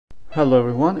Hello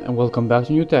everyone and welcome back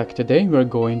to New Tech. Today we're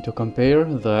going to compare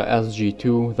the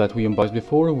SG2 that we unboxed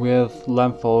before with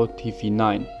Lemfo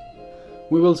TF9.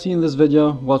 We will see in this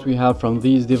video what we have from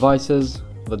these devices,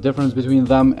 the difference between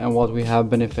them, and what we have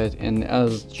benefit in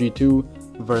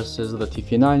SG2 versus the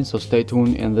TF9, so stay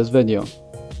tuned in this video.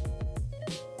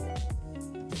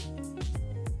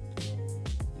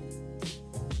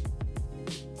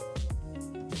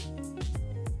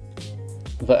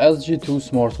 The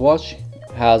SG2 smartwatch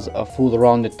has a full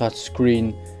rounded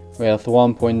touchscreen with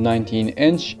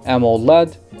 1.19-inch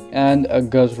AMOLED and a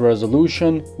good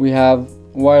resolution. We have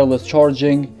wireless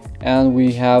charging and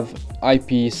we have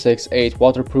IP68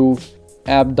 waterproof,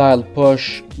 app dial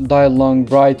push, dial long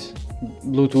bright,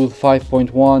 Bluetooth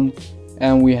 5.1,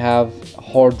 and we have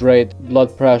heart rate,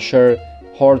 blood pressure,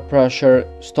 heart pressure,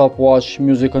 stopwatch,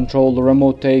 music control,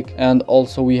 remote take, and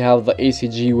also we have the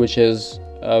ACG, which is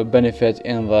a benefit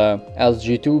in the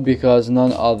SG2 because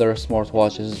none other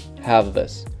smartwatches have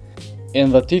this.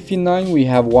 In the TF9 we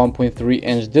have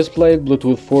 1.3-inch display,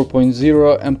 Bluetooth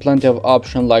 4.0, and plenty of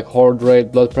options like heart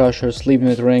rate, blood pressure, sleep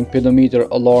monitoring, pedometer,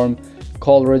 alarm,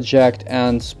 call reject,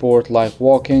 and sport like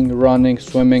walking, running,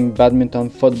 swimming, badminton,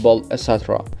 football,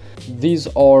 etc. These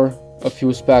are a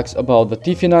few specs about the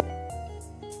TF9.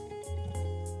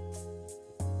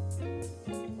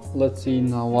 Let's see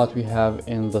now what we have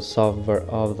in the software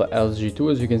of the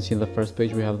SG2. As you can see in the first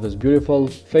page we have this beautiful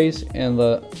face. In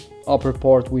the upper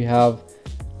part we have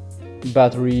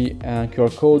battery and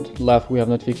QR code. Left we have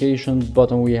notifications,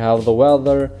 bottom we have the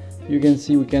weather. You can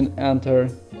see we can enter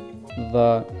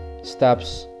the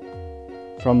steps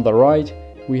from the right.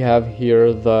 We have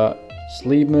here the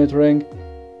sleep monitoring.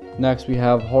 Next we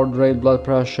have heart rate, blood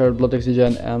pressure, blood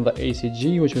oxygen, and the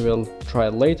ACG, which we will try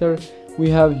later. We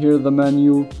have here the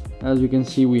menu. As you can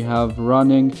see we have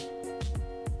running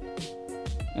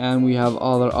and we have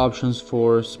other options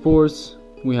for sports.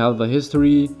 We have the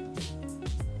history.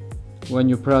 When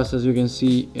you press, as you can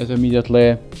see, it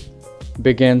immediately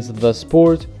begins the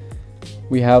sport.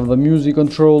 We have the music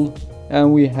control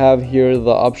and we have here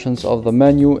the options of the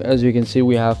menu. As you can see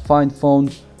we have find phone,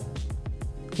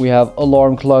 we have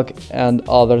alarm clock, and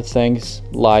other things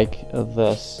like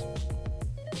this.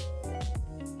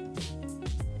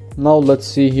 Now let's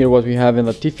see here what we have in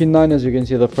the TF9. As you can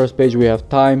see the first page we have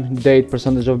time, date,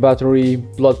 percentage of battery,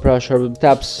 blood pressure,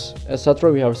 steps,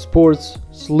 etc. We have sports,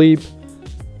 sleep,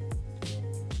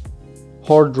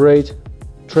 heart rate,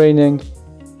 training,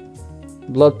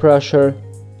 blood pressure,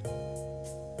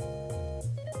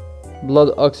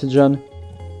 blood oxygen,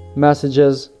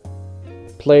 messages,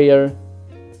 player,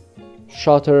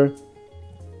 shutter,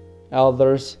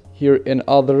 others. Here in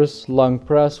others, long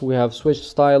press, we have switch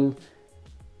style,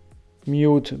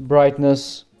 mute,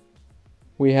 brightness.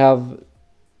 We have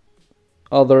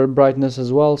other brightness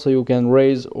as well, so you can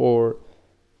raise or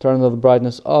turn the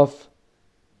brightness off.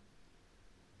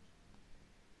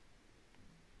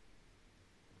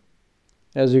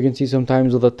 As you can see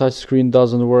sometimes the touch screen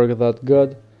doesn't work that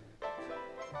good,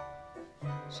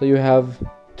 so you have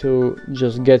to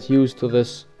just get used to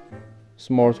this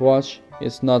smartwatch.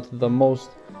 It's not the most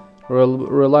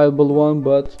reliable one,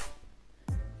 but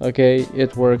okay,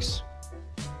 it works.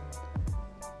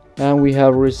 And we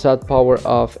have reset power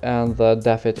off and the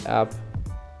Dafit app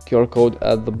QR code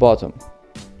at the bottom.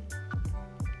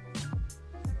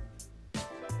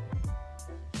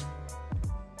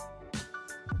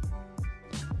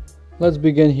 Let's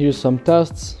begin here some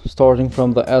tests, starting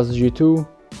from the SG2.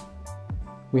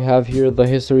 We have here the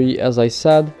history, as I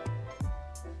said.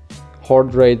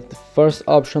 Heart rate, the first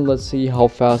option. Let's see how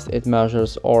fast it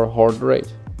measures our heart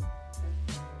rate.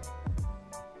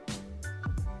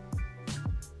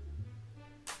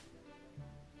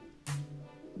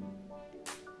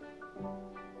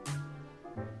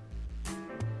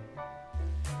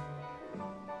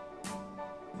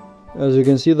 As you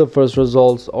can see the first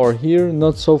results are here,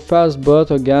 not so fast but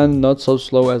again not so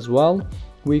slow as well.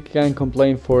 We can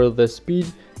complain for the speed,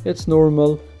 it's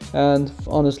normal, and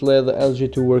honestly the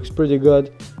SG2 works pretty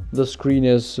good. The screen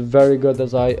is very good,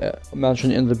 as I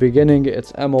mentioned in the beginning,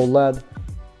 it's AMOLED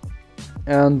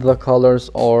and the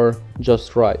colors are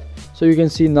just right. So you can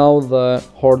see now the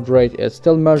heart rate is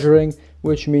still measuring,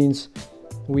 which means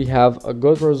we have a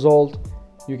good result.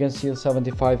 You can see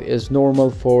 75 is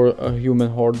normal for a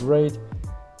human heart rate.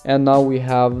 And now we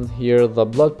have here the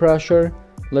blood pressure.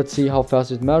 Let's see how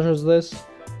fast it measures this.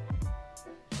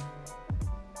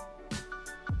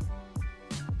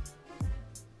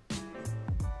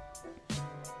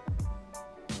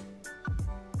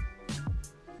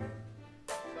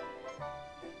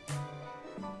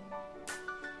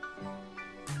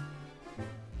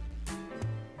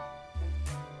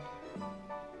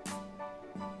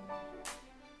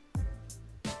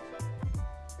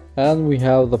 and we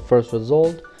have the first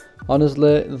result.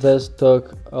 Honestly, this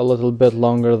took a little bit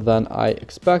longer than I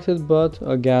expected, but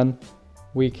again,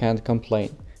 we can't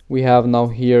complain. We have now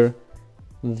here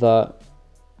the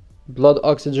blood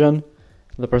oxygen,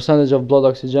 the percentage of blood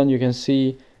oxygen. You can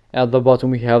see at the bottom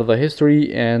we have the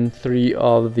history and 3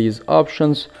 of these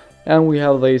options, and we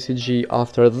have the ECG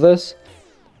after this.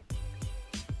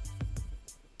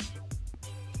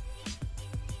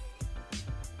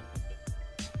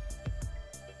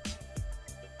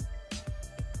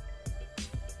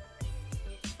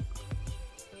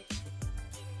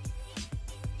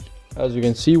 As you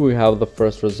can see, we have the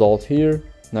first result here,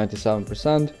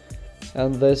 97%,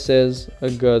 and this is a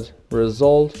good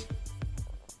result.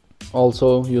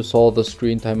 Also, you saw the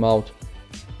screen timeout.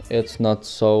 It's not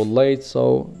so late,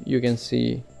 so you can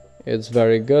see it's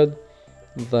very good.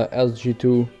 The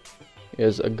SG2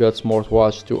 is a good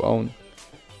smartwatch to own.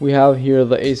 We have here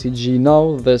the ACG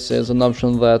now. This is an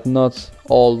option that not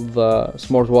all the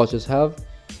smartwatches have.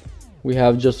 We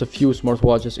have just a few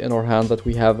smartwatches in our hand that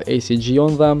we have ACG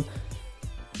on them.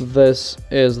 This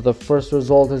is the first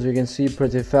result. As you can see,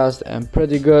 pretty fast and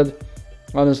pretty good.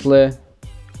 Honestly,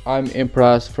 I'm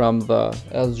impressed from the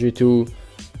SG2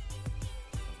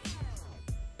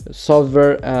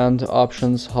 software and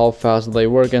options, how fast they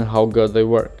work and how good they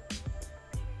work.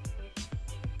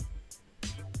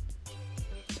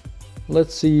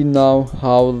 Let's see now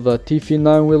how the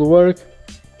TF9 will work.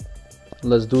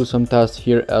 Let's do some tests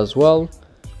here as well.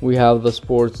 We have the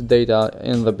sports data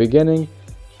in the beginning.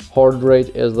 Heart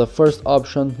rate is the first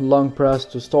option, long press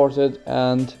to start it,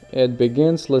 and it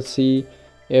begins. Let's see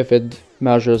if it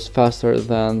measures faster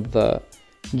than the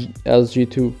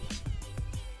SG2.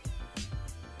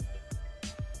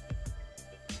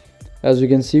 As you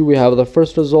can see, we have the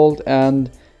first result and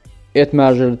it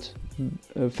measured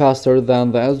faster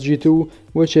than the SG2,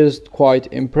 which is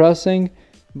quite impressive,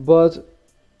 but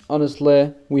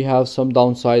honestly we have some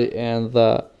downside in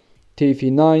the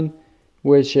TF9,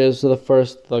 which is the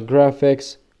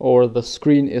graphics or the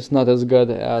screen is not as good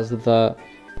as the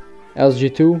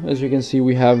SG2. As you can see,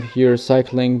 we have here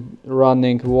cycling,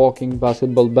 running, walking,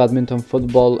 basketball, badminton,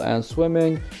 football, and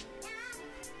swimming.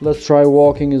 Let's try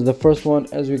walking is the first one.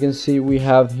 As you can see, we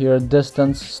have here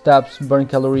distance, steps, burn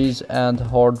calories, and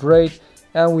heart rate,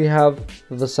 and we have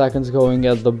the seconds going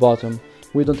at the bottom.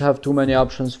 We don't have too many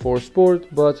options for sport,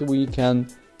 but we can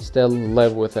still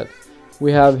live with it.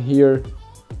 We have here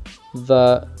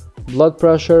the blood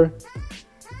pressure,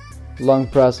 long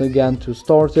press again to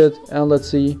start it, and let's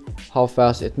see how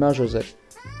fast it measures it.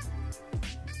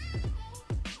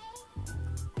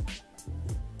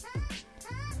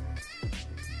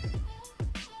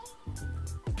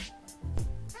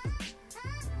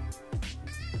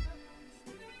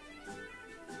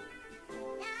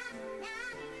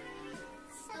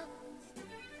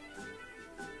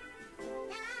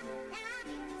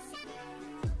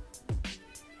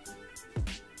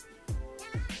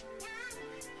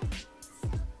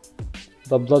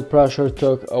 The blood pressure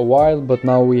took a while, but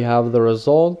now we have the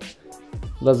result.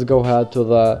 Let's go ahead to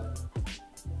the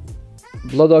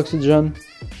blood oxygen,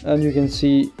 and you can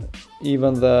see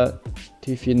even the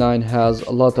TF9 has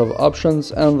a lot of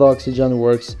options, and the oxygen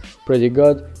works pretty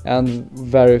good and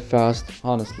very fast,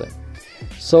 honestly.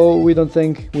 So we don't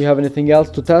think we have anything else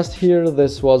to test here.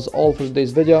 This was all for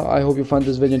today's video. I hope you find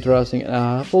this video interesting and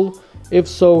helpful. If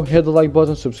so, hit the like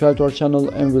button, subscribe to our channel,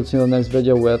 and we'll see you in the next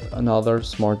video with another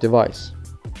smart device.